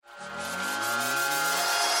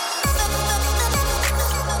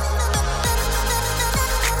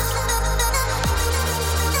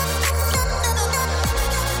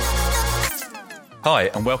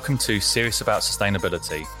Hi, and welcome to Serious About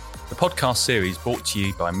Sustainability, the podcast series brought to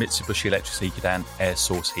you by Mitsubishi Electric Ecodan Air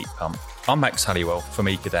Source Heat Pump. I'm Max Halliwell from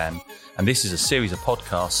Ecodan, and this is a series of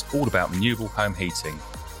podcasts all about renewable home heating.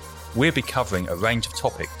 We'll be covering a range of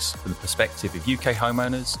topics from the perspective of UK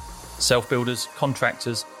homeowners, self-builders,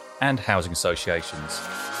 contractors, and housing associations.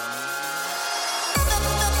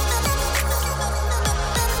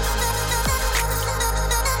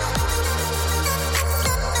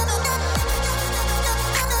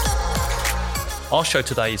 Our show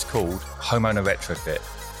today is called Homeowner Retrofit,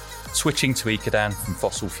 switching to Ecodan from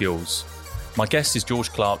fossil fuels. My guest is George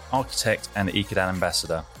Clark, architect and Ecodan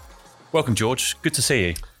ambassador. Welcome, George. Good to see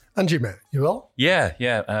you. And you, mate. You well?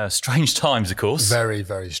 Yeah. Strange times, of course. Very,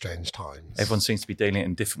 very strange times. Everyone seems to be dealing it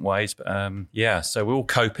in different ways, but so we're all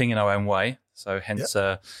coping in our own way. So hence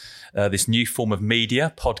this new form of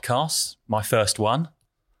media, podcast, my first one.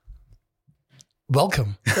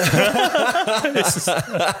 Welcome. Well,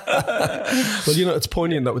 it's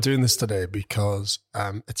poignant that we're doing this today because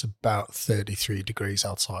it's about 33 degrees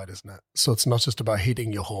outside, isn't it? So it's not just about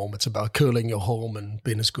heating your home, it's about cooling your home and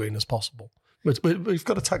being as green as possible. We've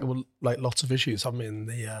got to tackle like lots of issues, I mean,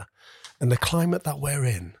 in the climate that we're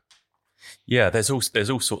in. Yeah, there's all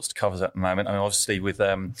sorts to cover at the moment. I mean, obviously, with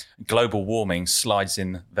global warming slides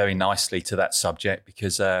in very nicely to that subject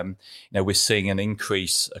because we're seeing an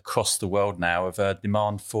increase across the world now of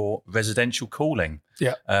demand for residential cooling.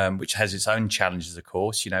 Which has its own challenges, of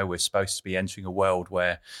course. You know, we're supposed to be entering a world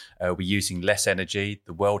where we're using less energy.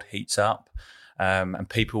 The world heats up, and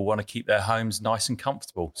people want to keep their homes nice and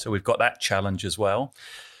comfortable. So we've got that challenge as well.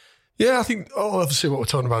 Yeah, I think obviously what we're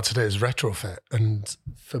talking about today is retrofit. And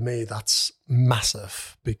for me, that's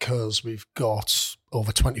massive because we've got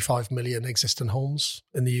over 25 million existing homes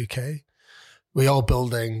in the UK. We are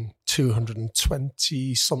building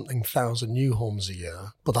 220-something thousand new homes a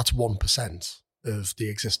year, but that's 1% of the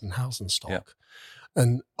existing housing stock. Yeah.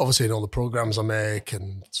 And obviously in all the programs I make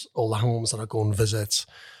and all the homes that I go and visit,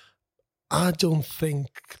 I don't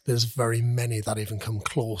think there's very many that even come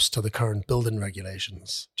close to the current building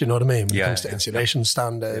regulations. Do you know what I mean? When it comes to insulation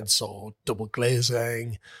standards or double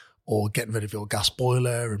glazing or getting rid of your gas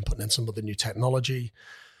boiler and putting in some of the new technology.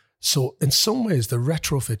 So in some ways, the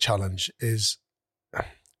retrofit challenge is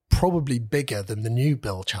probably bigger than the new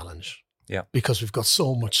build challenge. Yeah. Because we've got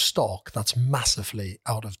so much stock that's massively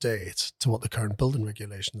out of date to what the current building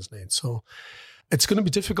regulations need. So it's going to be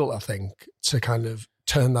difficult, I think, to kind of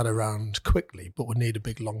turn that around quickly, but we need a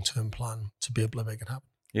big long-term plan to be able to make it happen.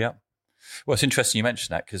 Yeah. Well, it's interesting you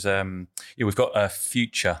mentioned that because we've got a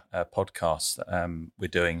future podcast that we're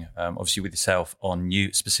doing, obviously with yourself on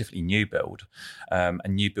specifically new build, and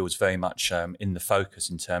new build's very much in the focus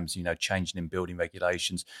in terms of changing in building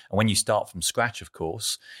regulations. And when you start from scratch, of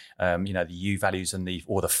course, the U values and the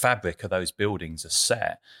fabric of those buildings are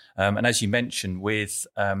set. And as you mentioned, with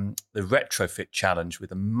the retrofit challenge,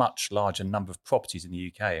 with a much larger number of properties in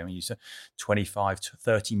the UK, I mean, you said 25 to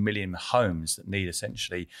 30 million homes that need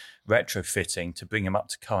essentially retrofitting to bring them up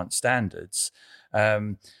to current standards.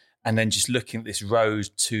 And then just looking at this road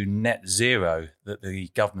to net zero that the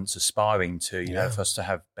government's aspiring to, for us to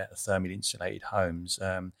have better thermally insulated homes.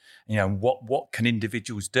 What can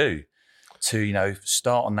individuals do to,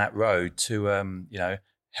 start on that road to,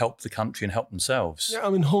 help the country and help themselves? Yeah, I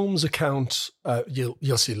mean, homes account,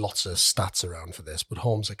 you'll see lots of stats around for this, but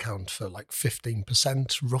homes account for like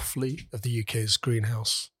 15% roughly of the UK's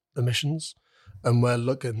greenhouse emissions. And we're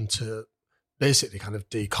looking to basically kind of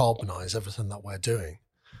decarbonise everything that we're doing.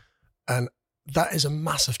 And that is a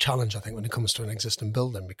massive challenge, I think, when it comes to an existing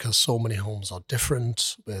building, because so many homes are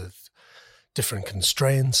different with different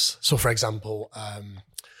constraints. So, for example,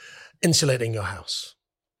 insulating your house.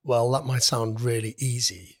 Well, that might sound really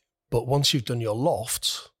easy, but once you've done your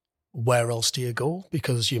loft, where else do you go?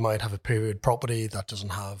 Because you might have a period property that doesn't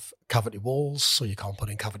have cavity walls, so you can't put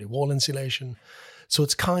in cavity wall insulation. So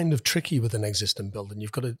it's kind of tricky with an existing building.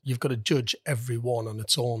 You've got to judge every one on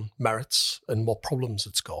its own merits and what problems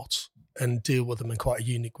it's got and deal with them in quite a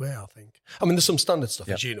unique way, I think. I mean, there's some standard stuff,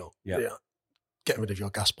 as you know. Yeah. Getting rid of your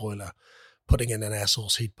gas boiler, putting in an air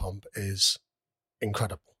source heat pump is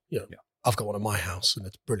incredible. I've got one in my house and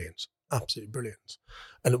it's brilliant, absolutely brilliant.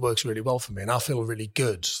 And it works really well for me. And I feel really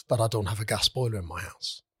good that I don't have a gas boiler in my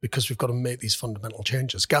house because we've got to make these fundamental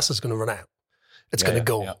changes. Gas is going to run out. It's going to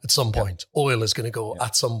go at some point. Oil is going to go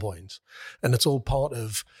at some point. And it's all part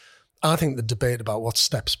of, I think, the debate about what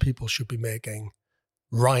steps people should be making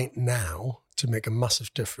right now to make a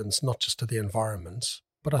massive difference, not just to the environment,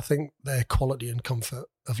 but I think their quality and comfort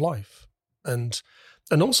of life. And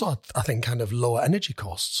also, I think, kind of lower energy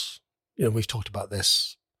costs. We've talked about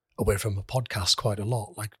this away from a podcast quite a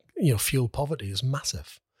lot. Like, fuel poverty is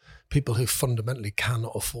massive. People who fundamentally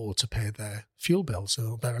cannot afford to pay their fuel bills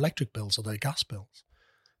or their electric bills or their gas bills,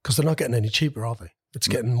 because they're not getting any cheaper, are they? It's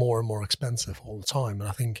getting more and more expensive all the time. And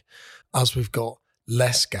I think as we've got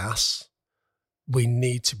less gas, we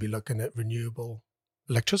need to be looking at renewable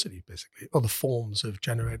electricity, basically, other forms of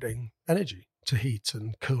generating energy to heat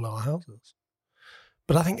and cool our houses.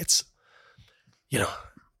 But I think it's,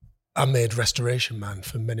 I made Restoration Man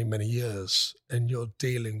for many, many years, and you're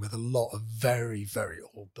dealing with a lot of very, very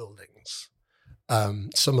old buildings.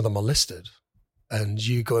 Some of them are listed, and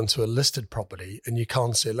you go into a listed property and you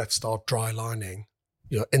can't say, let's start dry lining,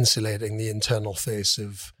 insulating the internal face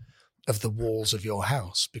of the walls of your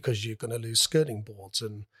house, because you're going to lose skirting boards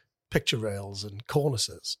and picture rails and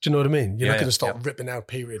cornices. Do you know what I mean? You're not going to start ripping out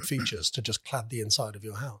period features to just clad the inside of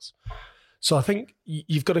your house. So I think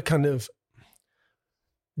you've got to kind of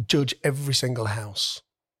judge every single house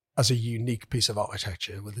as a unique piece of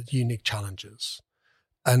architecture with unique challenges,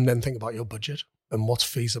 and then think about your budget and what's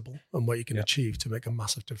feasible and what you can achieve to make a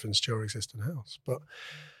massive difference to your existing house. But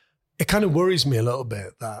it kind of worries me a little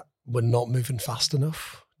bit that we're not moving fast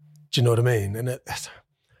enough. Do you know what I mean? And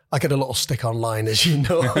I get a lot of stick online, as you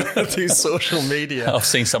know, through social media. I've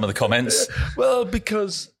seen some of the comments. Well,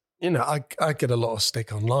 because, I get a lot of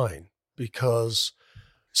stick online, because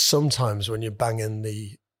sometimes when you're banging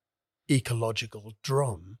the ecological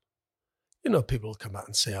drum, people will come out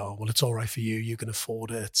and say, oh, well, it's all right for you. You can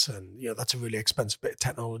afford it. And, that's a really expensive bit of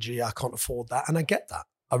technology. I can't afford that. And I get that.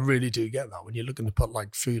 I really do get that. When you're looking to put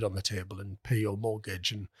like food on the table and pay your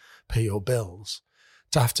mortgage and pay your bills,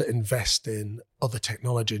 to have to invest in other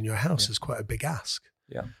technology in your house is quite a big ask.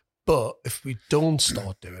 Yeah. But if we don't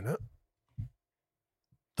start doing it,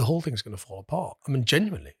 the whole thing's going to fall apart. I mean,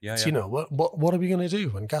 genuinely. What are we going to do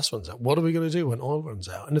when gas runs out? What are we going to do when oil runs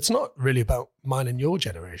out? And it's not really about mine and your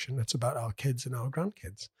generation. It's about our kids and our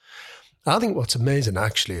grandkids. I think what's amazing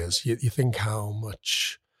actually is you think how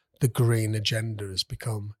much the green agenda has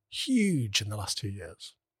become huge in the last 2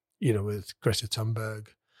 years, with Greta Thunberg,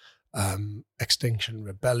 Extinction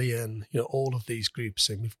Rebellion, all of these groups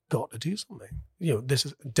saying we've got to do something. This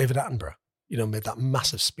is David Attenborough, made that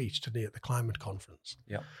massive speech today at the climate conference,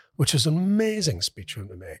 which is an amazing speech for him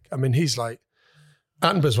to make. I mean, he's like,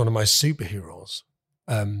 Attenborough's one of my superheroes,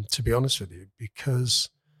 to be honest with you, because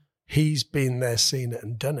he's been there, seen it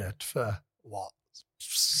and done it for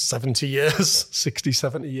 70 years, 60,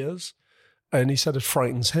 70 years. And he said it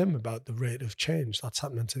frightens him about the rate of change that's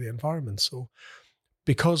happening to the environment. So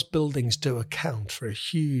because buildings do account for a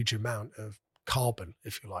huge amount of carbon,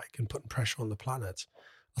 if you like, and putting pressure on the planet,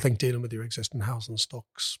 I think dealing with your existing housing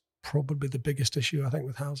stock's probably the biggest issue, I think,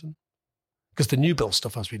 with housing. Because the new build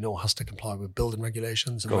stuff, as we know, has to comply with building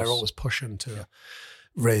regulations, and we're always pushing to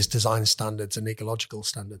raise design standards and ecological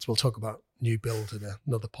standards. We'll talk about new build in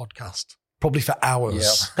another podcast, probably for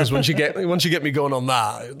hours. Because once you get me going on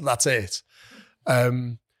that, that's it.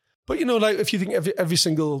 But like if you think every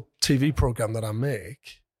single TV program that I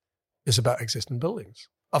make is about existing buildings.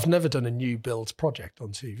 I've never done a new build project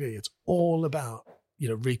on TV. It's all about,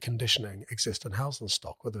 reconditioning existing housing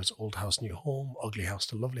stock, whether it's old house, new home, ugly house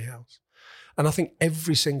to lovely house. And I think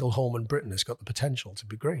every single home in Britain has got the potential to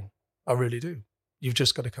be green. I really do. You've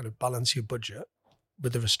just got to kind of balance your budget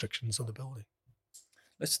with the restrictions of the building.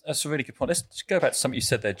 That's a really good point. Let's just go back to something you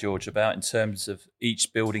said there, George, about in terms of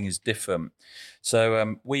each building is different.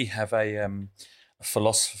 So we have a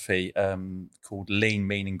philosophy called Lean,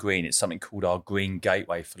 Mean and Green. It's something called our Green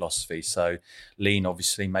Gateway philosophy. So Lean,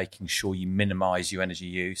 obviously, making sure you minimise your energy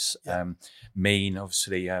use. Mean,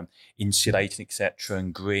 obviously, insulating, etc.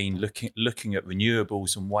 And Green, looking at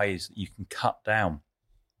renewables and ways that you can cut down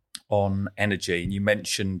on energy. And you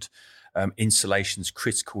mentioned insulation's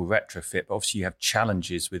critical retrofit, but obviously you have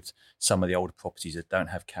challenges with some of the older properties that don't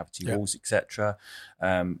have cavity walls, etc.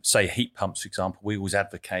 Say heat pumps, for example, we always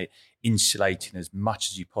advocate insulating as much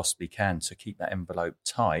as you possibly can to keep that envelope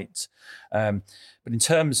tight. But in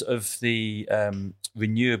terms of the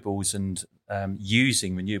renewables and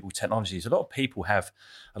using renewable technologies, a lot of people have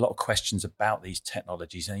a lot of questions about these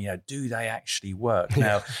technologies, and do they actually work?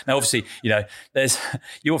 Now, obviously, you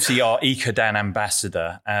obviously are EcoDan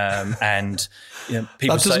ambassador, and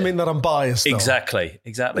people. That doesn't mean that I'm biased. Though. Exactly.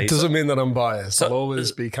 It doesn't mean that I'm biased. So, I'll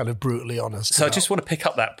always be kind of brutally honest. So I just want to pick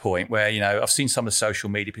up that point where I've seen some of the social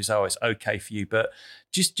media people say, "Oh, it's okay for you," but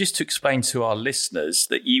just to explain to our listeners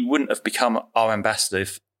that you wouldn't have become our ambassador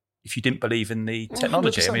if you didn't believe in the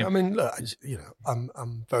technology. 100%. I mean, look,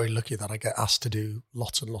 I'm very lucky that I get asked to do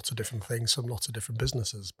lots and lots of different things from lots of different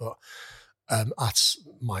businesses. But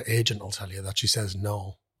my agent will tell you that she says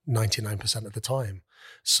no. 99% of the time.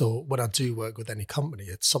 So when I do work with any company,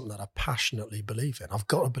 it's something that I passionately believe in. I've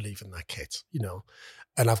got to believe in that kit,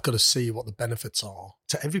 and I've got to see what the benefits are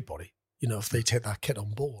to everybody, if they take that kit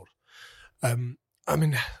on board.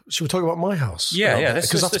 Should we talk about my house? Yeah.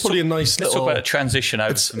 Because that's probably a nice little... Let's talk about a transition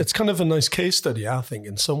over. It's kind of a nice case study, I think,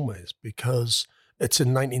 in some ways, because it's a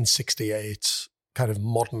 1968 kind of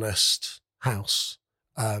modernist house.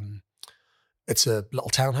 It's a little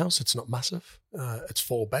townhouse. It's not massive. It's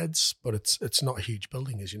 4 beds, but it's not a huge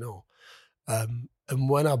building, as you know. And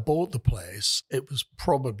when I bought the place, it was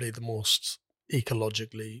probably the most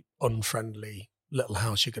ecologically unfriendly little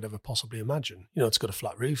house you could ever possibly imagine. It's got a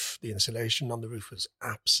flat roof. The insulation on the roof was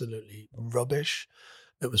absolutely rubbish.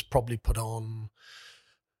 It was probably put on,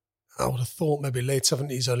 I would have thought, maybe late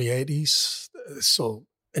 70s, early 80s. So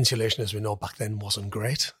insulation, as we know, back then wasn't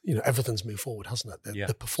great. Everything's moved forward, hasn't it?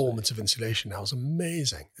 The performance of insulation now is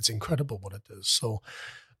amazing. It's incredible what it does. So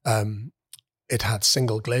it had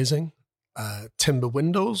single glazing, timber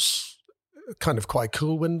windows, kind of quite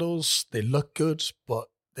cool windows. They look good, but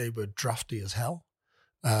they were drafty as hell.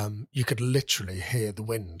 You could literally hear the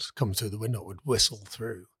wind come through the window. It would whistle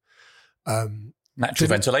through. Natural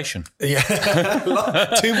ventilation. Yeah,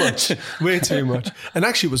 too much, way too much. And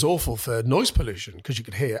actually it was awful for noise pollution because you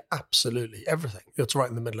could hear absolutely everything. It's right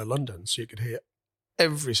in the middle of London, so you could hear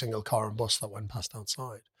every single car and bus that went past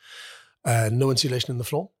outside. No insulation in the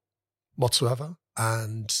floor whatsoever,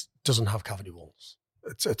 and doesn't have cavity walls.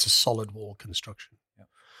 It's a solid wall construction. Yeah.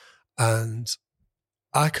 And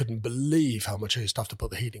I couldn't believe how much I used to have to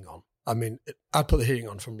put the heating on. I'd put the heating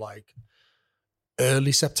on from like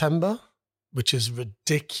early September, which is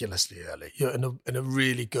ridiculously early. You're in a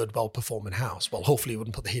really good, well-performing house. Well, hopefully you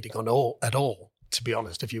wouldn't put the heating on at all, to be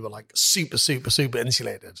honest, if you were like super, super, super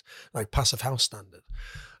insulated, like passive house standard.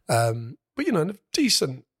 But, in a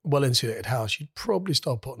decent, well-insulated house, you'd probably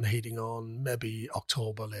start putting the heating on maybe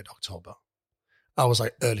October, late October. I was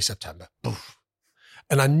like early September. Poof.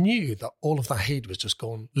 And I knew that all of that heat was just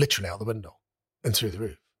going literally out the window and through the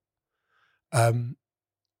roof.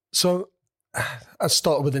 So I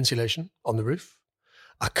started with insulation on the roof.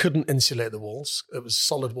 I couldn't insulate the walls. It was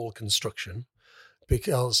solid wall construction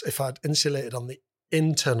because if I'd insulated on the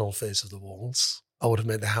internal face of the walls, I would have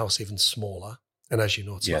made the house even smaller. And as you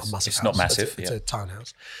know, it's not a massive house. It's not massive. It's a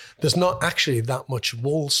townhouse. There's not actually that much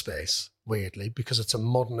wall space, weirdly, because it's a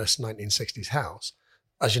modernist 1960s house.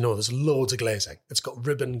 As you know, there's loads of glazing. It's got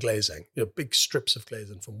ribbon glazing, big strips of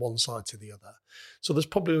glazing from one side to the other. So there's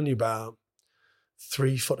probably only about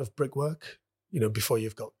 3 foot of brickwork, before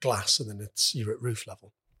you've got glass and then you're at roof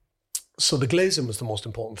level. So the glazing was the most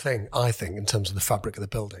important thing, I think, in terms of the fabric of the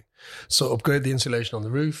building. So upgrade the insulation on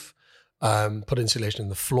the roof, put insulation in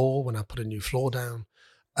the floor when I put a new floor down,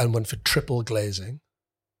 and went for triple glazing,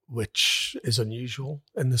 which is unusual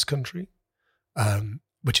in this country.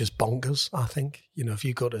 Which is bonkers, I think. If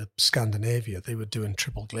you go to Scandinavia, they were doing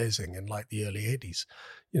triple glazing in like the early 80s.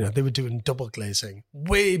 They were doing double glazing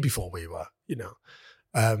way before we were,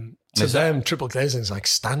 To them, triple glazing is like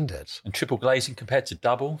standard. And triple glazing compared to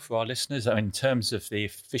double for our listeners, in terms of the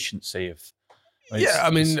efficiency of...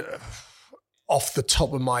 Off the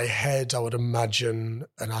top of my head, I would imagine,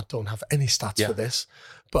 and I don't have any stats for this,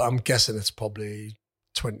 but I'm guessing it's probably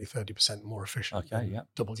 20, 30% more efficient than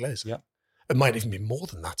double glazing. Yeah. It might even be more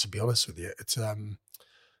than that, to be honest with you. It's the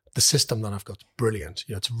system that I've got is brilliant.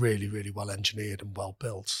 It's really, really well engineered and well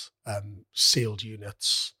built. Sealed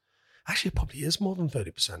units. Actually, it probably is more than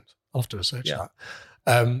 30%. I'll have to research that.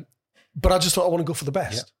 But I just thought I want to go for the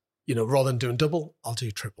best. Rather than doing double, I'll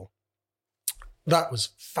do triple. That was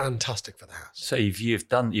fantastic for the house. So you've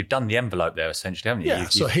done the envelope there, essentially, haven't you? Yeah.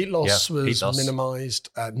 So heat loss was minimised.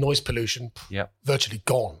 Noise pollution, virtually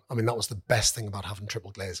gone. That was the best thing about having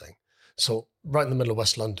triple glazing. So right in the middle of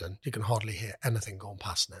West London, you can hardly hear anything going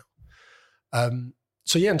past now. In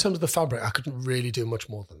terms of the fabric, I couldn't really do much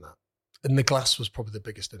more than that. And the glass was probably the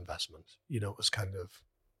biggest investment. It was kind of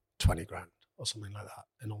 20 grand or something like that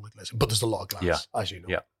in all the glazing. But there's a lot of glass, as you know.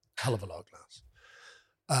 Yeah. Hell of a lot of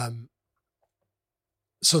glass.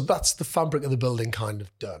 So that's the fabric of the building kind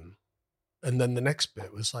of done. And then the next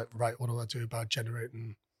bit was like, right, what do I do about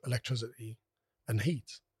generating electricity and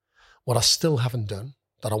heat? What I still haven't done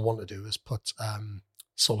that I want to do is put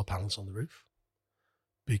solar panels on the roof,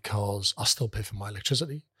 because I still pay for my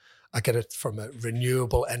electricity. I get it from a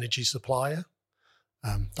renewable energy supplier.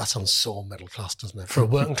 That sounds so middle class, doesn't it? For a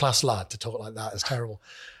working class lad to talk like that is terrible.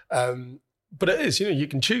 But it is, you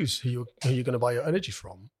can choose who you're going to buy your energy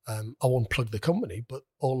from. I won't plug the company, but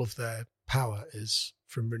all of their power is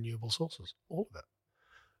from renewable sources, all of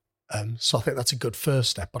it. So I think that's a good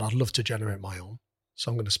first step, but I'd love to generate my own. So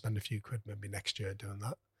I'm going to spend a few quid maybe next year doing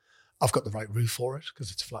that. I've got the right roof for it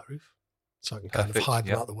because it's a flat roof. So I can kind of hide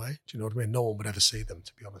them out of the way. Do you know what I mean? No one would ever see them,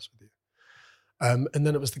 to be honest with you. And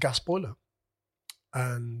then it was the gas boiler.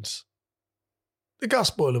 And the gas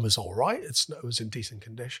boiler was all right. It was in decent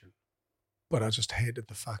condition. But I just hated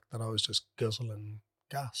the fact that I was just guzzling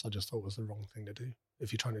gas. I just thought it was the wrong thing to do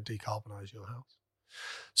if you're trying to decarbonise your house.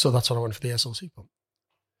 So that's when I went for the air source heat pump.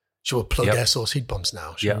 Should we plug air source heat pumps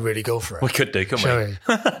now? Should we really go for it? We could do, couldn't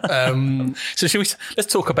we? So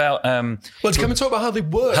let's talk about... can we talk about how they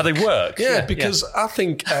work? How they work. Yeah, because I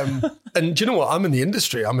think... and do you know what? I'm in the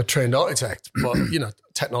industry. I'm a trained architect. But,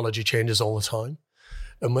 technology changes all the time.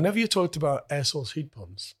 And whenever you talked about air source heat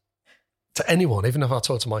pumps, to anyone, even if I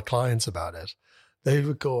talk to my clients about it, they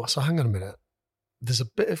would go, so hang on a minute. There's a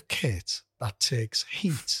bit of kit that takes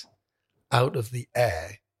heat out of the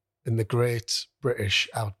air in the great British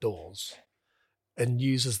outdoors and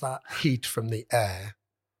uses that heat from the air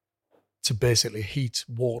to basically heat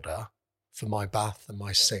water for my bath and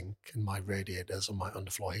my sink and my radiators and my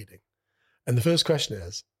underfloor heating. And the first question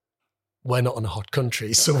is, we're not in a hot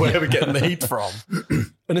country, so where are we getting the heat from?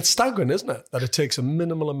 And it's staggering, isn't it? That it takes a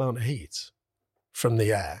minimal amount of heat from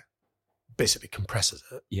the air, basically compresses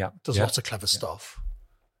it, does lots of clever stuff,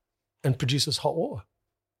 and produces hot water.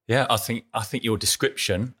 Yeah, I think your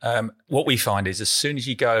description, what we find is as soon as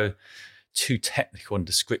you go too technical in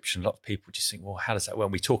description, a lot of people just think, well, how does that work?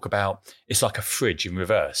 We talk about it's like a fridge in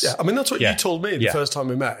reverse. Yeah, I mean, that's what you told me the first time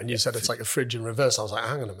we met, and you said it's like a fridge in reverse. I was like,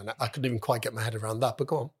 hang on a minute, I couldn't even quite get my head around that, but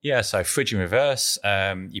go on. Yeah, so fridge in reverse,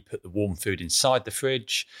 you put the warm food inside the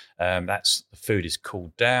fridge, the food is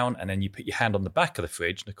cooled down, and then you put your hand on the back of the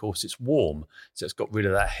fridge, and of course it's warm, so it's got rid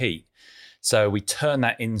of that heat. So we turn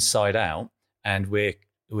that inside out, and we're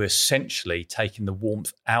essentially taking the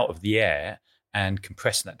warmth out of the air and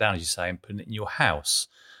compressing that down, as you say, and putting it in your house.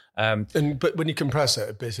 But when you compress it,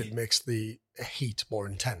 it basically makes the heat more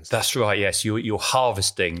intense. That's right, yes. You're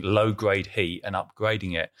harvesting low-grade heat and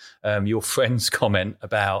upgrading it. Your friend's comment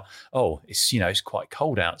about, it's quite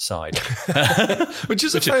cold outside. Which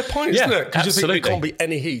is a fair point, isn't it? Because you think absolutely. there can't be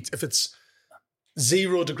any heat. If it's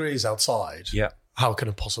 0 degrees outside, how can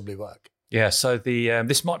it possibly work? Yeah, so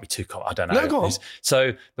this might be too cold. I don't know. No, go on.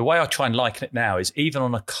 So the way I try and liken it now is even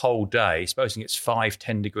on a cold day, supposing it's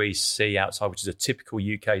 5-10 degrees C outside, which is a typical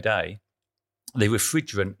UK day, the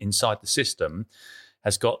refrigerant inside the system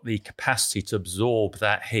has got the capacity to absorb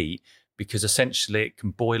that heat because essentially it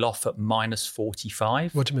can boil off at minus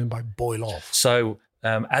 45. What do you mean by boil off? So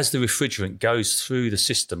as the refrigerant goes through the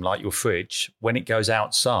system, like your fridge, when it goes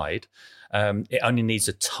outside, it only needs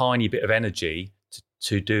a tiny bit of energy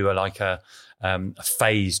to do a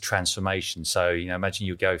phase transformation. So, imagine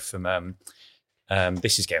you go from,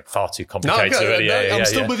 this is getting far too complicated. I'm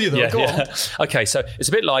still with you though, go on. Okay, so it's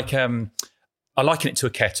a bit like, I liken it to a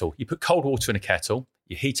kettle. You put cold water in a kettle,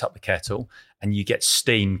 you heat up the kettle, and you get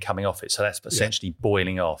steam coming off it. So that's essentially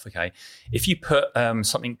boiling off, okay? If you put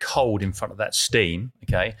something cold in front of that steam,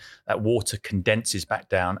 okay, that water condenses back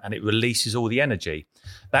down and it releases all the energy.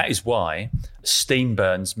 That is why steam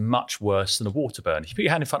burns much worse than a water burn. If you put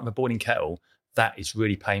your hand in front of a boiling kettle, that is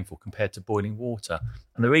really painful compared to boiling water.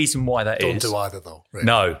 And the reason why that Don't do either though. Really.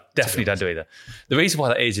 No, definitely don't do either. The reason why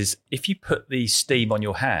that is if you put the steam on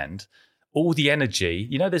your hand, all the energy,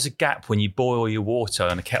 there's a gap when you boil your water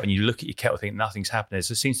in a kettle and you look at your kettle and think nothing's happening.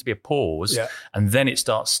 There seems to be a pause and then it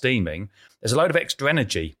starts steaming. There's a load of extra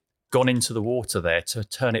energy gone into the water there to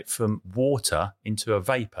turn it from water into a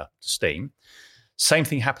vapor, steam. Same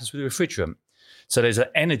thing happens with the refrigerant. So there's an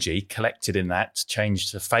energy collected in that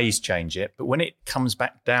to phase change it. But when it comes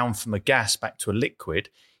back down from a gas back to a liquid,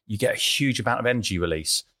 you get a huge amount of energy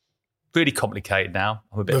release. Really complicated now.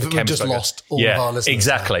 I'm a bit of a chemist. We've just lost all of our listeners.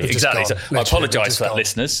 Exactly. So I apologise for that,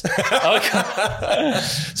 listeners. Okay.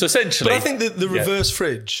 So essentially... But I think the reverse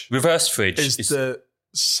fridge... Reverse fridge is the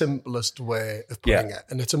simplest way of putting it.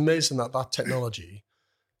 And it's amazing that technology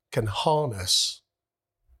can harness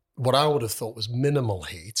what I would have thought was minimal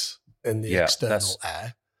heat in the external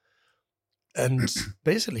air and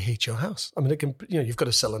basically heat your house. I mean, it can, you've got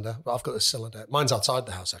a cylinder. I've got a cylinder. Mine's outside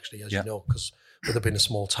the house, actually, as you know, because with it being a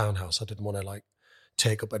small townhouse, I didn't want to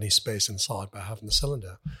take up any space inside by having the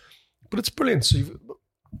cylinder. But it's brilliant. So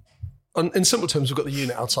in simple terms, we've got the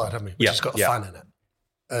unit outside, haven't we? Which has got a fan in it.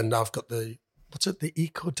 And I've got the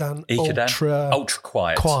EcoDan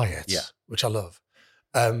Ultra Quiet. Which I love.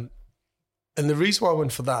 And the reason why I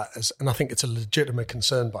went for that is, and I think it's a legitimate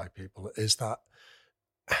concern by people, is that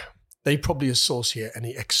they probably associate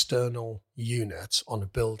any external unit on a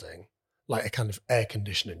building like a kind of air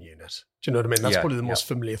conditioning unit. Do you know what I mean? That's probably the most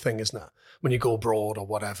familiar thing, isn't it? When you go abroad or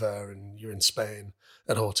whatever and you're in Spain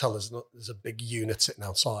at a hotel, there's a big unit sitting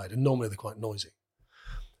outside and normally they're quite noisy.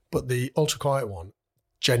 But the ultra quiet one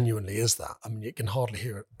genuinely is that. I mean, you can hardly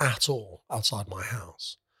hear it at all outside my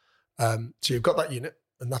house. So you've got that unit,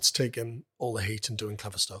 and that's taking all the heat and doing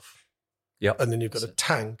clever stuff. Yeah. And then you've got a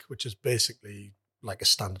tank, which is basically like a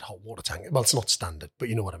standard hot water tank. Well, it's not standard, but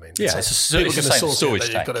you know what I mean. Yeah, it's a storage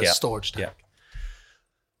tank. You've got a storage tank. Yeah.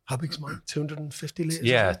 How big is mine? 250 litres?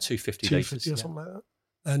 Yeah, 250 litres. 250 or something like that.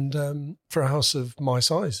 And for a house of my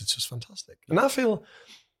size, it's just fantastic. And I feel,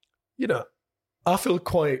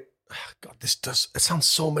 quite, God, it sounds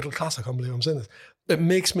so middle class. I can't believe I'm saying this. It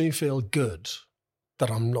makes me feel good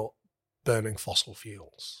that I'm not burning fossil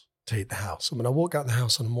fuels to heat the house. I mean, I walk out the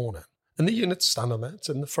house in the morning and the unit's standing there. It's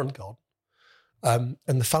in the front garden. And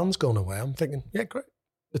the fan's gone away. I'm thinking, yeah, great.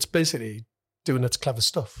 It's basically doing its clever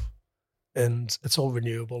stuff. And it's all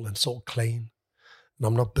renewable and it's all clean. And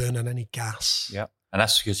I'm not burning any gas. Yeah. And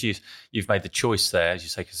that's because you've made the choice there, as you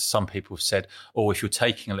say, because some people have said, if you're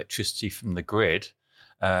taking electricity from the grid,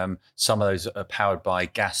 some of those are powered by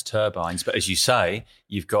gas turbines. But as you say,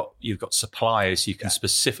 you've got suppliers you can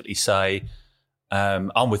specifically say,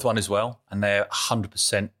 I'm with one as well, and they're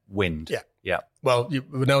 100% wind. Yeah. Yeah. Well,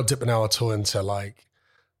 we're now dipping our toe into like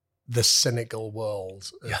the cynical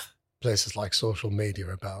world of places like social media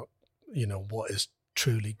about, what is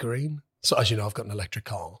truly green. So as you know, I've got an electric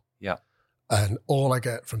car. Yeah. And all I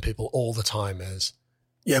get from people all the time is,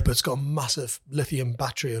 yeah, but it's got a massive lithium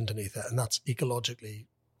battery underneath it, and that's ecologically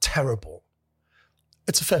terrible.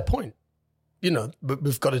 It's a fair point. But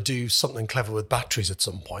we've got to do something clever with batteries at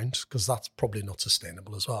some point, because that's probably not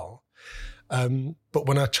sustainable as well. But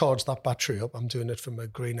when I charge that battery up, I'm doing it from a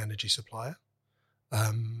green energy supplier.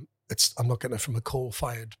 I'm not getting it from a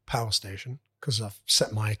coal-fired power station, because I've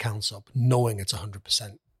set my accounts up knowing it's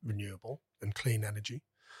 100% renewable and clean energy.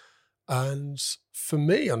 And for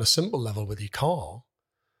me, on a simple level with your car,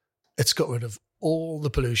 it's got rid of all the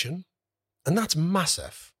pollution, and that's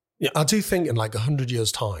massive. Yeah, I do think in like 100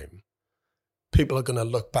 years' time, people are going to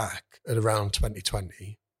look back at around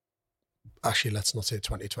 2020. Actually, let's not say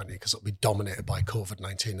 2020, because it'll be dominated by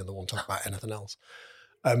COVID-19 and they won't talk about anything else.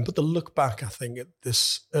 But they'll look back, I think, at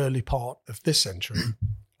this early part of this century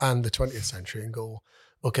and the 20th century and go,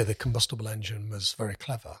 okay, the combustible engine was very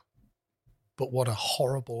clever, but what a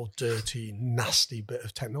horrible, dirty, nasty bit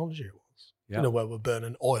of technology it was. Yeah. Where we're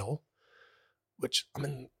burning oil, which, I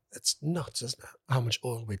mean, it's nuts, isn't it? How much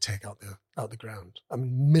oil we take out the ground. I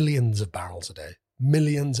mean, millions of barrels a day,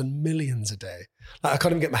 millions and millions a day. Like, I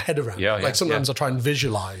can't even get my head around it. Sometimes I try and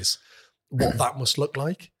visualize what that must look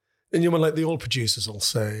like. And like the oil producers will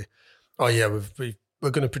say, oh yeah, we're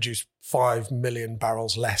going to produce 5 million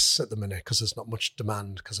barrels less at the minute because there's not much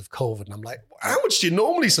demand because of COVID. And I'm like, how much do you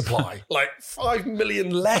normally supply? Like 5 million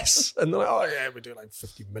less? And they're like, oh yeah, we do like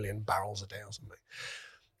 50 million barrels a day or something.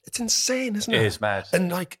 It's insane, isn't it? It is mad. And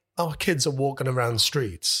like our kids are walking around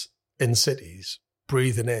streets in cities,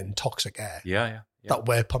 breathing in toxic air. Yeah. That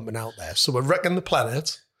we're pumping out there. So we're wrecking the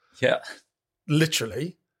planet. Yeah.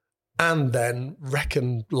 Literally. And then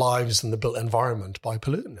wrecking lives and the built environment by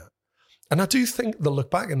polluting it. And I do think they'll look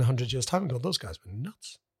back in 100 years' time and go, those guys were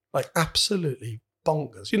nuts. Like absolutely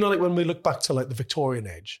bonkers. Like when we look back to like the Victorian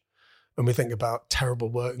age and we think about terrible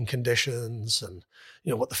working conditions and,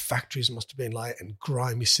 what the factories must have been like and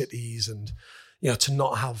grimy cities and, to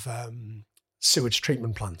not have sewage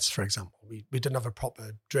treatment plants, for example. We didn't have a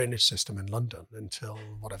proper drainage system in London until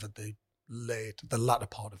the latter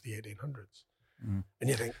part of the 1800s. Mm. And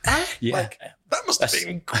you think, that must have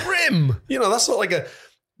been grim. That's not like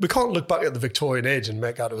we can't look back at the Victorian age and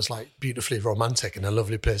make out it was like beautifully romantic and a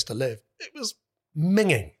lovely place to live. It was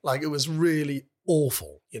minging. Like it was really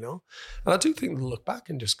awful, And I do think they'll look back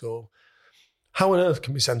and just go, how on earth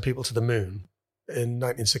can we send people to the moon in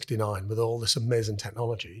 1969 with all this amazing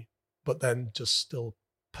technology, but then just still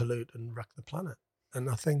pollute and wreck the planet? And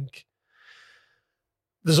I think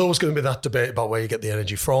there's always going to be that debate about where you get the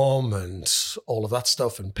energy from and all of that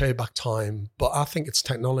stuff and payback time. But I think it's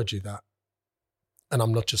technology that, and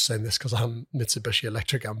I'm not just saying this because I'm Mitsubishi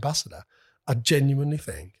Electric ambassador, I genuinely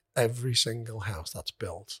think every single house that's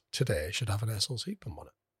built today should have an air source heat pump on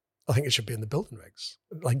it. I think it should be in the building regs.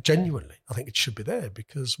 Like genuinely, I think it should be there,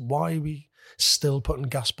 because why are we still putting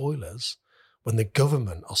gas boilers when the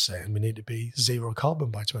government are saying we need to be zero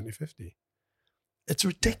carbon by 2050? It's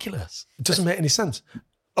ridiculous. It doesn't make any sense.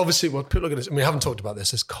 Obviously, what people are going to say, we haven't talked about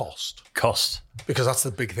this, is cost. Cost. Because that's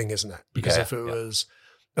the big thing, isn't it? Because if it was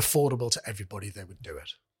affordable to everybody, they would do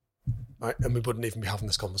it. Right? And we wouldn't even be having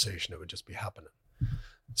this conversation. It would just be happening.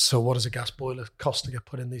 So what does a gas boiler cost to get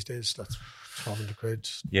put in these days? That's 1,200 quid,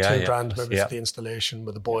 $2,000 maybe for the installation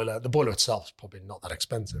with the boiler. The boiler itself is probably not that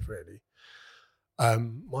expensive, really.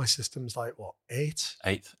 My system's like, what,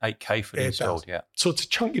 8K for the installed, yeah. So it's a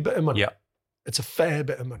chunky bit of money. Yeah. It's a fair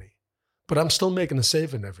bit of money. But I'm still making a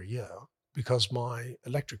saving every year because my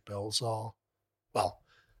electric bills are,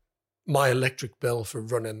 my electric bill for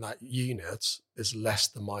running that unit is less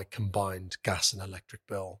than my combined gas and electric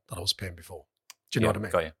bill that I was paying before. Do you know what I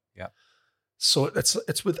mean? Got you. Yeah. So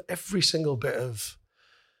it's with every single bit of,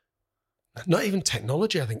 not even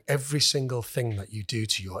technology, I think every single thing that you do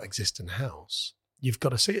to your existing house, you've got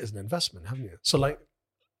to see it as an investment, haven't you? So like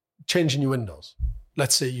changing your windows.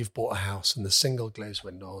 Let's say you've bought a house and the single glazed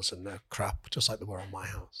windows and they're crap, just like they were on my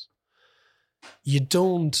house. You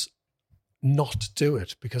don't not do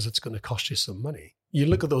it because it's going to cost you some money. You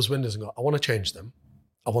look at those windows and go, I want to change them.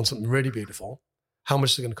 I want something really beautiful. How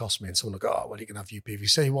much is it going to cost me? And someone will go, oh, well, you can have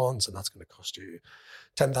UPVC ones and that's going to cost you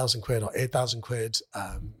 10,000 quid or 8,000 quid.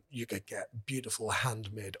 You could get beautiful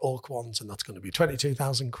handmade oak ones and that's going to be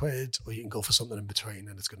 22,000 quid. Or you can go for something in between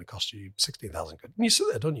and it's going to cost you 16,000 quid. And you sit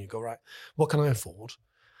there, don't you? You go, right, what can I afford?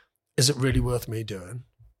 Is it really worth me doing?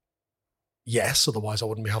 Yes, otherwise I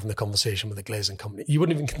wouldn't be having the conversation with the glazing company. You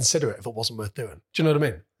wouldn't even consider it if it wasn't worth doing. Do you know what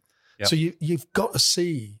I mean? Yep. So you've got to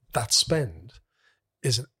see that spend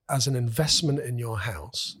as an investment in your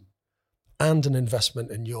house and an investment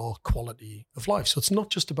in your quality of life. So it's not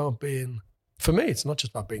just about being, for me, it's not just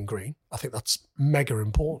about being green. I think that's mega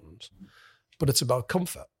important, but it's about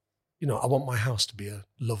comfort. You know, I want my house to be a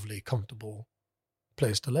lovely, comfortable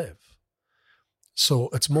place to live. So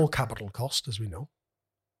it's more capital cost, as we know,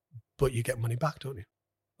 but you get money back, don't you?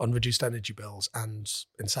 On reduced energy bills and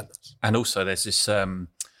incentives. And also there's this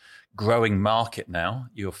growing market now.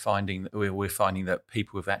 We're finding that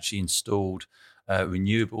people have actually installed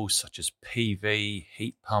renewables such as PV,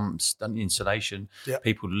 heat pumps, done insulation. Yep.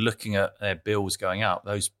 People looking at their bills going up.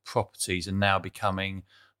 Those properties are now becoming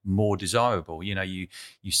more desirable. You know, you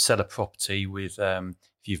sell a property with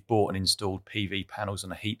if you've bought and installed PV panels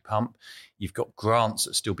and a heat pump, you've got grants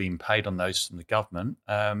that are still being paid on those from the government,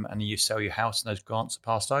 and you sell your house and those grants are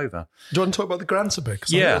passed over. Do you want to talk about the grants a bit?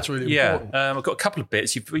 Because I think that's really important. I've got a couple of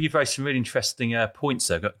bits. You've raised some really interesting points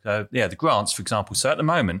there. The grants, for example. So at the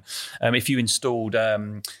moment, if you installed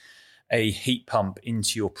a heat pump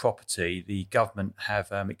into your property, the government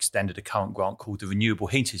have extended a current grant called the Renewable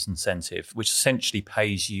Heaters Incentive, which essentially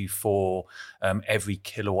pays you for every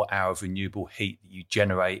kilowatt hour of renewable heat that you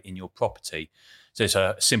generate in your property. So it's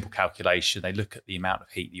a simple calculation. They look at the amount of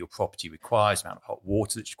heat that your property requires, the amount of hot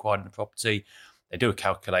water that's required in the property. They do a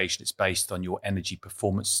calculation. It's based on your energy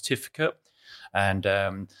performance certificate. And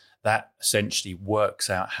that essentially works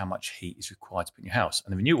out how much heat is required to put in your house.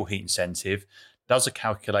 And the Renewable Heat Incentive does a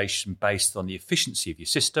calculation based on the efficiency of your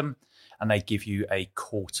system, and they give you a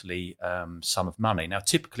quarterly sum of money. Now,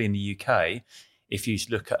 typically in the UK, if you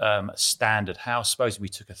look at a standard house, suppose we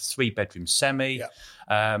took a 3-bedroom semi,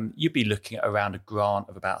 you'd be looking at around a grant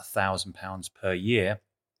of about £1,000 per year.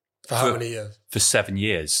 For how many years? For 7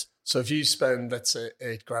 years. So if you spend, let's say,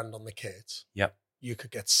 $8,000 on the kit, yep, you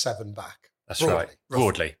could get 7 back. That's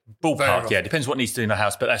broadly. Ballpark, yeah. Depends what needs to do in the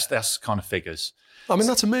house, but that's kind of figures. I mean,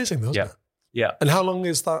 that's amazing, though, isn't it? Yeah. And how long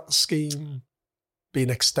is that scheme being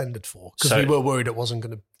extended for? Because we were worried it wasn't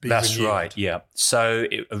going to be That's renewed. right, yeah. So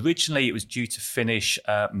originally it was due to finish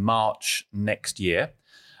March next year.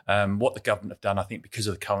 What the government have done, I think, because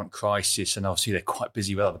of the current crisis, and obviously they're quite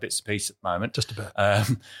busy with other bits and pieces at the moment. Just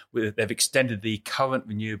a bit. They've extended the current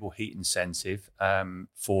renewable heat incentive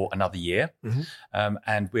for another year. Mm-hmm.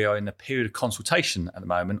 And we are in a period of consultation at the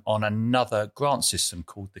moment on another grant system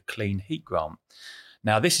called the Clean Heat Grant.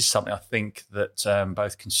 Now, this is something I think that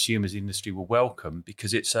both consumers and industry will welcome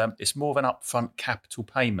because it's more of an upfront capital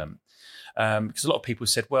payment. Because a lot of people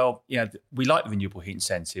said, well, you know, we like the renewable heat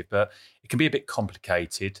incentive, but it can be a bit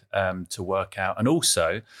complicated to work out. And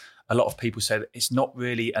also, a lot of people said it's not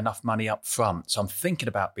really enough money up front. So I'm thinking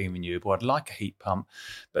about being renewable. I'd like a heat pump,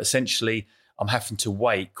 but essentially I'm having to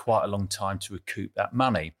wait quite a long time to recoup that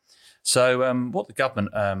money. So what the government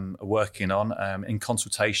are working on in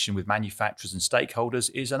consultation with manufacturers and stakeholders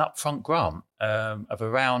is an upfront grant of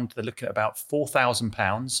around, they're looking at about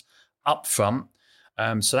 £4,000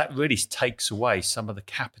 upfront. So that really takes away some of the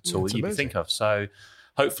capital that you can think of. So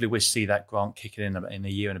hopefully we'll see that grant kicking in a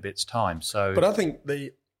year and a bit's time. So, but I think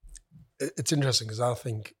it's interesting because I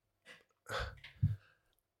think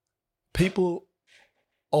people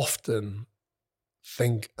often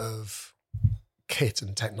think of kit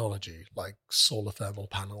and technology like solar thermal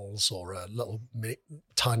panels or a little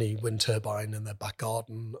tiny wind turbine in their back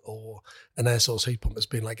garden or an air source heat pump as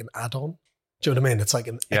being like an add-on. Do you know what I mean? It's like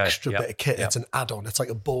an extra bit of kit. It's an add-on. It's like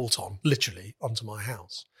a bolt-on, literally, onto my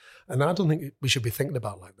house. And I don't think we should be thinking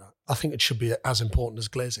about it like that. I think it should be as important as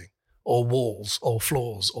glazing. or walls or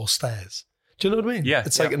floors or stairs. Do you know what I mean? Yeah.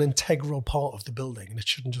 It's like an integral part of the building, and it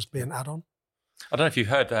shouldn't just be an add-on. I don't know if you've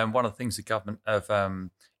heard, one of the things the government have,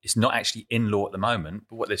 it's not actually in law at the moment,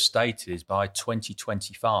 but what they've stated is by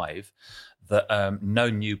 2025 that no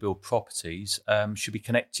new build properties should be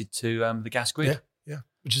connected to the gas grid. Yeah,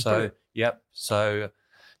 which is so. brilliant. Yep. So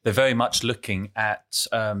they're very much looking at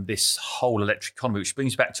this whole electric economy, which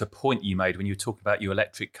brings back to a point you made when you were talking about your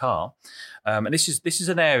electric car. And this is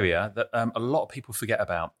an area that a lot of people forget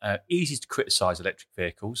about. Easy to criticise electric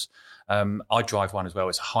vehicles. I drive one as well.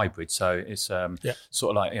 It's a hybrid, so it's sort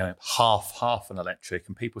of like half an electric.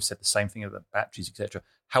 And people said the same thing about batteries, etc.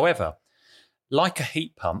 However, like a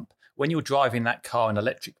heat pump, when you're driving that car in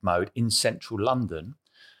electric mode in central London,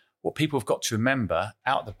 what people have got to remember,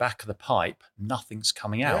 out the back of the pipe, nothing's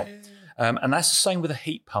coming out. And that's the same with a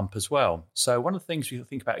heat pump as well. So one of the things we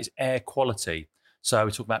think about is air quality. So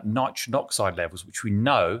we talk about nitrogen oxide levels, which we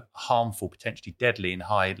know are harmful, potentially deadly in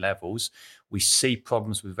high levels. We see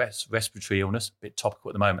problems with respiratory illness, a bit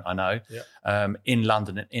topical at the moment, I know, in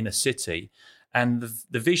London and inner city. And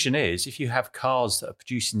the vision is, if you have cars that are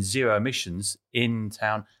producing zero emissions in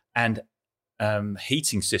town and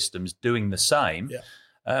heating systems doing the same,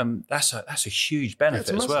 that's a huge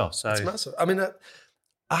benefit as well. So it's massive. I mean,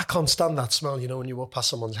 I can't stand that smell. When you walk past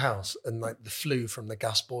someone's house and like the flue from the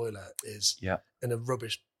gas boiler is in a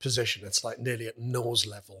rubbish position. It's like nearly at nose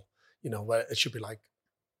level. Where it should be like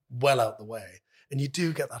well out the way, and you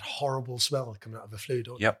do get that horrible smell coming out of a flue,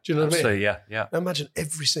 don't you? Do you know what I mean? Yeah. Now imagine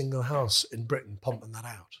every single house in Britain pumping that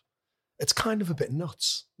out. It's kind of a bit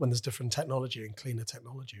nuts when there's different technology and cleaner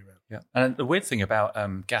technology around. Yeah, and the weird thing about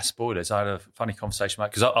gas boilers, I had a funny conversation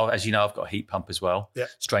about, because as you know, I've got a heat pump as well. Yeah.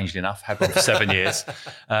 Strangely enough, had one for 7 years,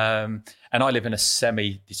 and I live in a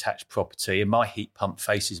semi-detached property, and my heat pump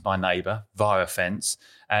faces my neighbour via a fence,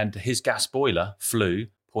 and his gas boiler flue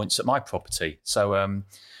points at my property. So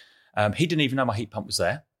he didn't even know my heat pump was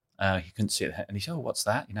there. He couldn't see it, and he said, "Oh, what's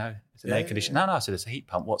that? It's an air conditioner." No, I said, "It's a heat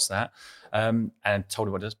pump. What's that?" And told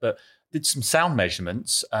him what it is, but did some sound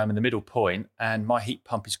measurements in the middle point, and my heat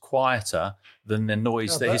pump is quieter than the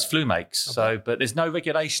noise that his flue makes. But there's no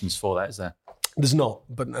regulations for that, is there? There's not,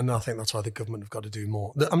 and I think that's why the government have got to do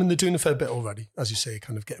more. I mean, they're doing a fair bit already, as you say,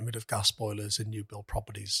 kind of getting rid of gas boilers in new build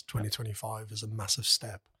properties. 2025 is a massive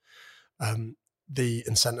step. The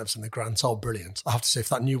incentives and the grants are brilliant. I have to say, if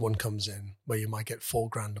that new one comes in where you might get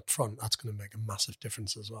 $4,000 up front, that's going to make a massive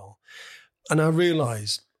difference as well. And I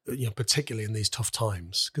realise, particularly in these tough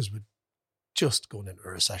times, because we're just going into a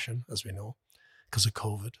recession, as we know, because of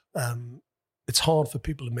COVID. It's hard for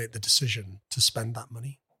people to make the decision to spend that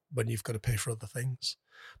money when you've got to pay for other things.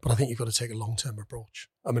 But I think you've got to take a long-term approach.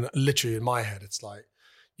 I mean, literally in my head, it's like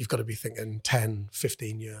you've got to be thinking 10,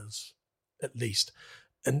 15 years at least.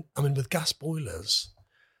 And I mean, with gas boilers,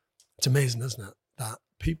 it's amazing, isn't it? That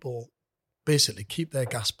people basically keep their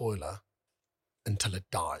gas boiler until it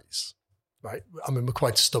dies. Right. I mean, we're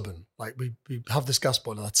quite stubborn. Like we have this gas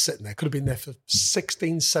boiler that's sitting there. Could have been there for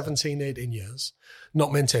 16, 17, 18 years,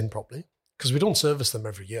 not maintained properly, because we don't service them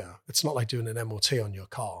every year. It's not like doing an MOT on your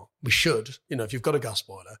car. We should, if you've got a gas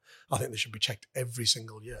boiler, I think they should be checked every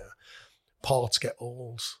single year. Parts get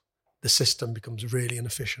old. The system becomes really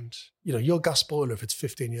inefficient. Your gas boiler, if it's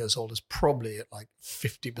 15 years old, is probably at like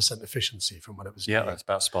 50% efficiency from when it was new. Yeah, that's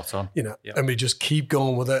about spot on. And we just keep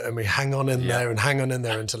going with it, and we hang on in there and hang on in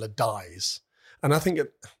there until it dies. And I think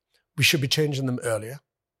we should be changing them earlier,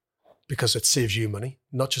 because it saves you money,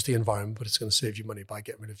 not just the environment, but it's going to save you money by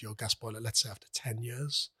getting rid of your gas boiler, let's say after 10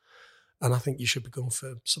 years. And I think you should be going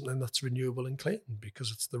for something that's renewable and clean,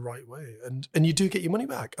 because it's the right way. And you do get your money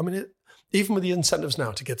back. I mean, even with the incentives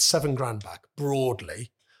now to get $7,000 back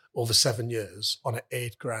broadly over 7 years on an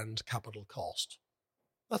 $8,000 capital cost,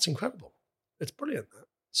 that's incredible. It's brilliant.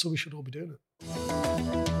 So we should all be doing it.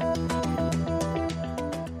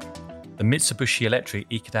 The Mitsubishi Electric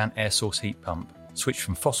EcoDan air source heat pump switched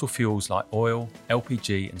from fossil fuels like oil,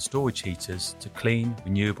 LPG and storage heaters to clean,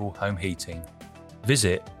 renewable home heating.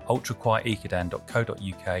 Visit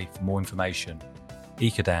ultraquietEcodan.co.uk for more information.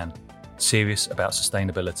 EcoDan, serious about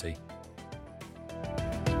sustainability.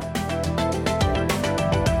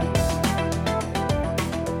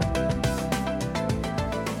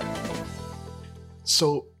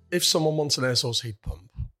 So if someone wants an air source heat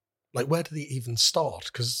pump, like where do they even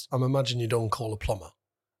start? Because I'm imagining you don't call a plumber.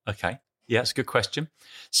 Okay. Yeah, that's a good question.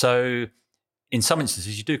 So in some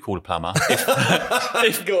instances, you do call a plumber if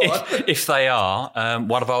they are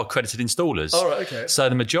one of our accredited installers. All right, okay. So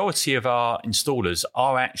the majority of our installers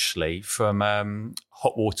are actually from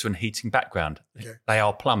hot water and heating background. Okay. They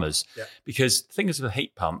are plumbers. Yeah. Because the thing is with a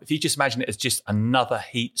heat pump, if you just imagine it as just another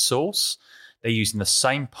heat source, They're using the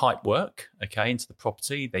same pipe work, into the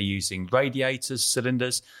property. They're using radiators,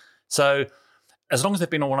 cylinders. So as long as they've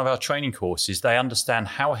been on one of our training courses, they understand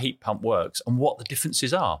how a heat pump works and what the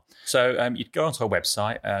differences are. So you'd go onto our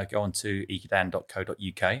website, go onto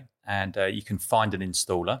ecodan.co.uk, and you can find an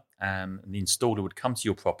installer. And the installer would come to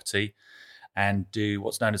your property and do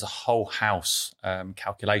what's known as a whole house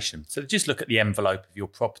calculation. So they just look at the envelope of your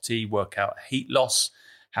property, work out heat loss,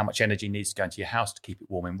 how much energy needs to go into your house to keep it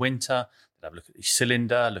warm in winter. They'd have a look at the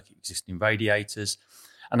cylinder, look at existing radiators,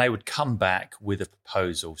 and they would come back with a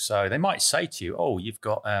proposal. So they might say to you, oh, you've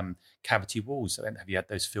got cavity walls. Have you had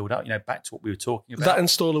those filled up? Back to what we were talking about. That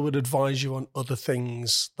installer would advise you on other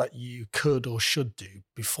things that you could or should do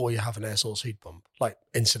before you have an air source heat pump, like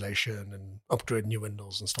insulation and upgrade new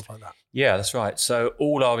windows and stuff like that. Yeah, that's right. So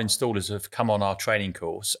all our installers have come on our training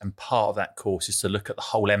course, and part of that course is to look at the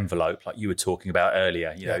whole envelope, like you were talking about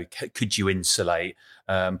earlier. Could you insulate?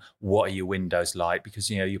 What are your windows like? Because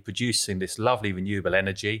you're producing this lovely renewable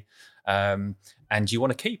energy, and you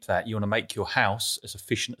want to keep that. You want to make your house as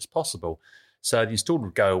efficient as possible. So the installer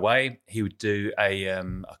would go away. He would do a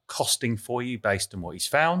costing for you based on what he's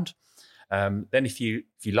found. Then if you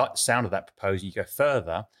like the sound of that proposal, you go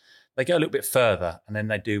further. They go a little bit further, and then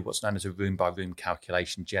they do what's known as a room-by-room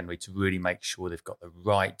calculation generally to really make sure they've got the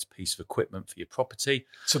right piece of equipment for your property.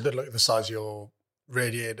 So they look at the size of your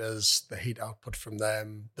radiators, the heat output from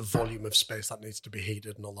them, the volume of space that needs to be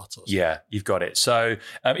heated and all that sort of stuff. Yeah, you've got it. So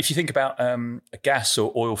if you think about a gas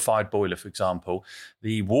or oil-fired boiler, for example,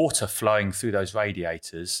 the water flowing through those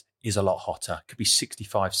radiators is a lot hotter. It could be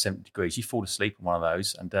 65, 70 degrees. You fall asleep in one of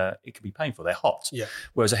those and it can be painful. They're hot. Yeah.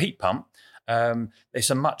 Whereas a heat pump, there's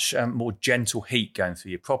a much more gentle heat going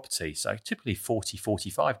through your property. So typically 40,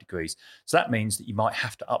 45 degrees. So that means that you might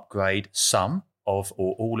have to upgrade some of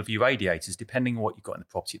or all of your radiators, depending on what you've got in the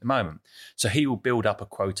property at the moment. So he will build up a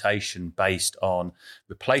quotation based on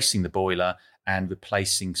replacing the boiler and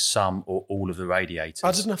replacing some or all of the radiators.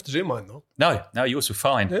 I didn't have to do mine though. No, yours were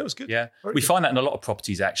fine. Yeah, it was good. Yeah, Very we good. find that in a lot of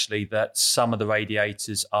properties actually, that some of the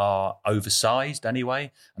radiators are oversized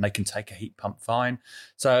anyway, and they can take a heat pump fine.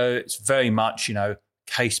 So it's very much,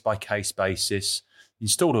 case by case basis. The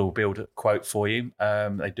installer will build a quote for you.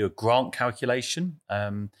 They do a grant calculation,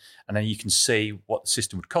 and then you can see what the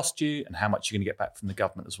system would cost you and how much you're going to get back from the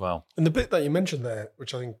government as well. And the bit that you mentioned there,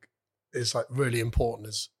 which I think is like really important,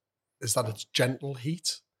 is that it's gentle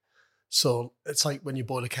heat. So it's like when you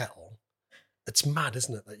boil a kettle, it's mad,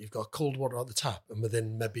 isn't it? That you've got cold water at the tap, and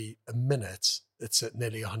within maybe a minute, it's at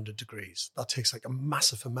nearly 100 degrees. That takes like a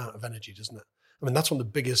massive amount of energy, doesn't it? I mean, that's one of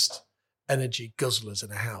the biggest energy guzzlers in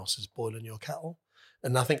a house is boiling your kettle.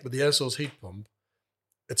 And I think with the air source heat pump,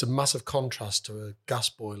 it's a massive contrast to a gas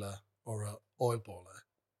boiler or an oil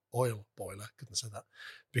boiler, couldn't say that,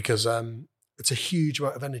 because it's a huge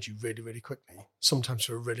amount of energy really, really quickly, sometimes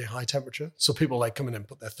for a really high temperature. So people like come in and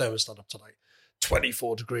put their thermostat up to like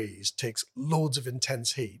 24 degrees, takes loads of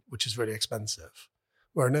intense heat, which is really expensive.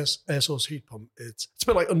 Where an air source heat pump, it's a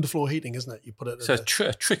bit like underfloor heating, isn't it? You put it So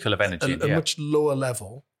a trickle of energy. a much lower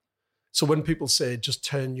level. So when people say just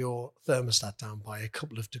turn your thermostat down by a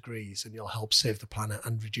couple of degrees and you'll help save the planet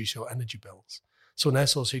and reduce your energy bills. So an air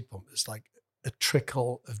source heat pump is like a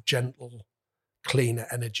trickle of gentle, cleaner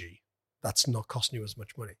energy that's not costing you as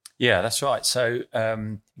much money. Yeah, that's right. So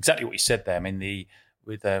exactly what you said there. I mean,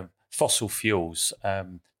 with fossil fuels,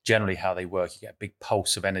 generally how they work, you get a big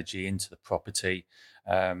pulse of energy into the property.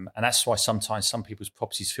 And that's why sometimes some people's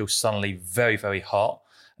properties feel suddenly very, very hot.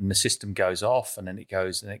 And the system goes off, and then it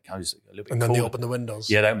goes a little bit. And then cooler. they open the windows.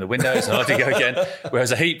 Yeah, they open the windows, and off you go again.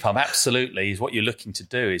 Whereas a heat pump, absolutely, is what you're looking to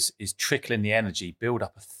do is trickle in the energy, build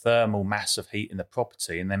up a thermal mass of heat in the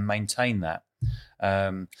property, and then maintain that.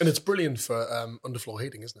 And it's brilliant for underfloor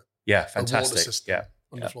heating, isn't it? Yeah, A fantastic. water system, Yeah.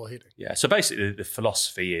 underfloor heating. Yeah, so basically the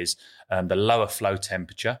philosophy is the lower flow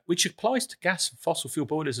temperature, which applies to gas and fossil fuel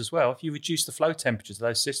boilers as well. If you reduce the flow temperatures of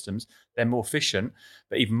those systems, they're more efficient,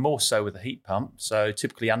 but even more so with a heat pump. So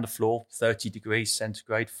typically underfloor, 30 degrees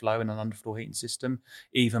centigrade flow in an underfloor heating system,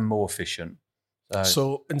 even more efficient.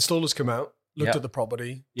 So installers come out, looked Yep. at the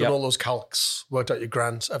property, done Yep. all those calcs, worked out your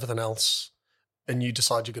grant, everything else, and you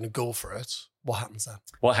decide you're going to go for it. What happens then?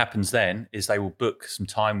 What happens then is they will book some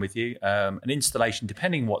time with you. An installation,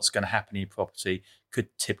 depending on what's going to happen in your property,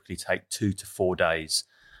 could typically take 2 to 4 days.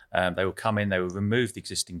 They will come in, they will remove the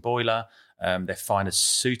existing boiler, they find a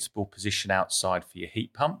suitable position outside for your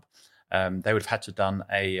heat pump. They would have had to have done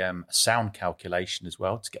a sound calculation as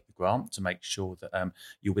well to get the grant to make sure that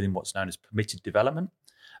you're within what's known as permitted development.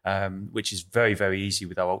 Which is very, very easy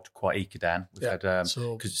with our ultra-quiet Ecodan. We've had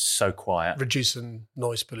because it's so quiet. Reducing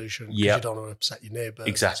noise pollution because Yep. you don't want to upset your neighbours.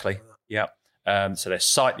 Exactly. Yeah. So they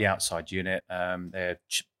sight the outside unit. They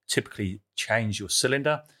typically change your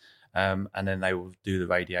cylinder, and then they will do the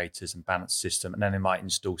radiators and balance system, and then they might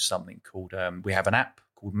install something called. We have an app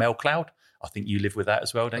called MailCloud. I think you live with that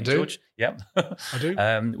as well, don't you, George? Yeah, I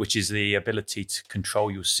do. Which is the ability to control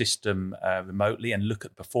your system remotely and look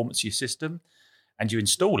at the performance of your system, and your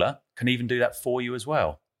installer can even do that for you as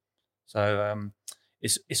well. So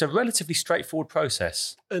it's a relatively straightforward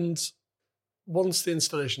process. And once the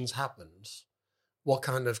installation's happened, what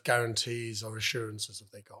kind of guarantees or assurances have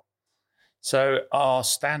they got? So our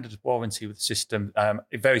standard warranty with the system,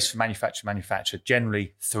 it varies from manufacturer to manufacturer,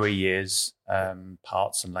 generally 3 years,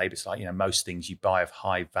 parts and labour. It's like, most things you buy of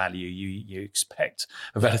high value, you expect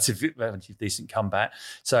a relatively decent comeback.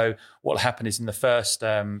 So what will happen is in the first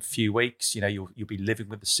few weeks, you'll be living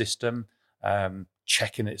with the system,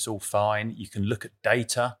 checking that it's all fine. You can look at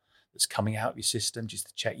data that's coming out of your system just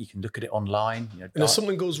to check. You can look at it online. And if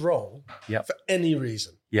something goes wrong, for any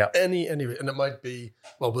reason, any reason, and it might be,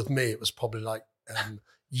 well, with me, it was probably like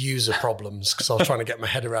user problems because I was trying to get my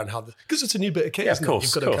head around how, because it's a new bit of kit, isn't it?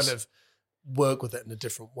 You've got to kind of work with it in a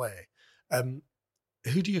different way.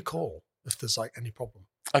 Who do you call if there's like any problem?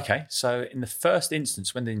 Okay, so in the first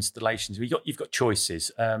instance, when the installations, you've got choices.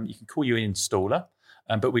 You can call your installer,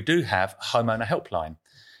 but we do have a homeowner helpline.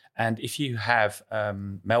 And if you have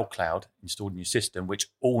MailCloud installed in your system, which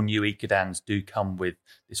all new Ecodan's do come with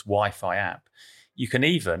this Wi-Fi app, you can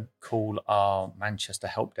even call our Manchester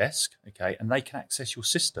help desk, okay, and they can access your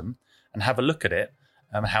system and have a look at it,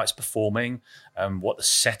 how it's performing, what the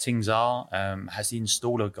settings are, has the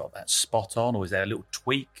installer got that spot on, or is there a little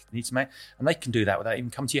tweak they need to make? And they can do that without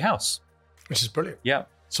even coming to your house. Which is brilliant. Yeah.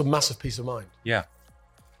 It's a massive peace of mind. Yeah.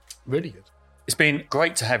 Really good. It's been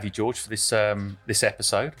great to have you, George, for this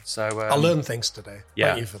episode. So I learned things today.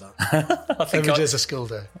 Yeah. Thank you for that. Every day's a skill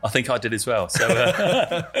day. I think I did as well.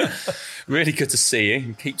 So really good to see you.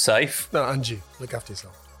 And keep safe. No, and you. Look after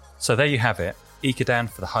yourself. So there you have it. Ecodan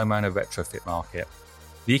for the homeowner retrofit market.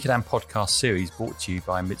 The Ecodan podcast series brought to you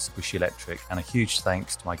by Mitsubishi Electric, and a huge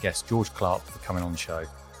thanks to my guest, George Clark, for coming on the show.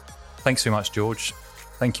 Thanks very much, George.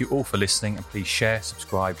 Thank you all for listening, and please share,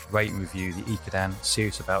 subscribe, rate and review the Ecodan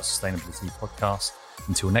Serious About Sustainability podcast.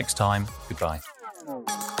 Until next time, goodbye.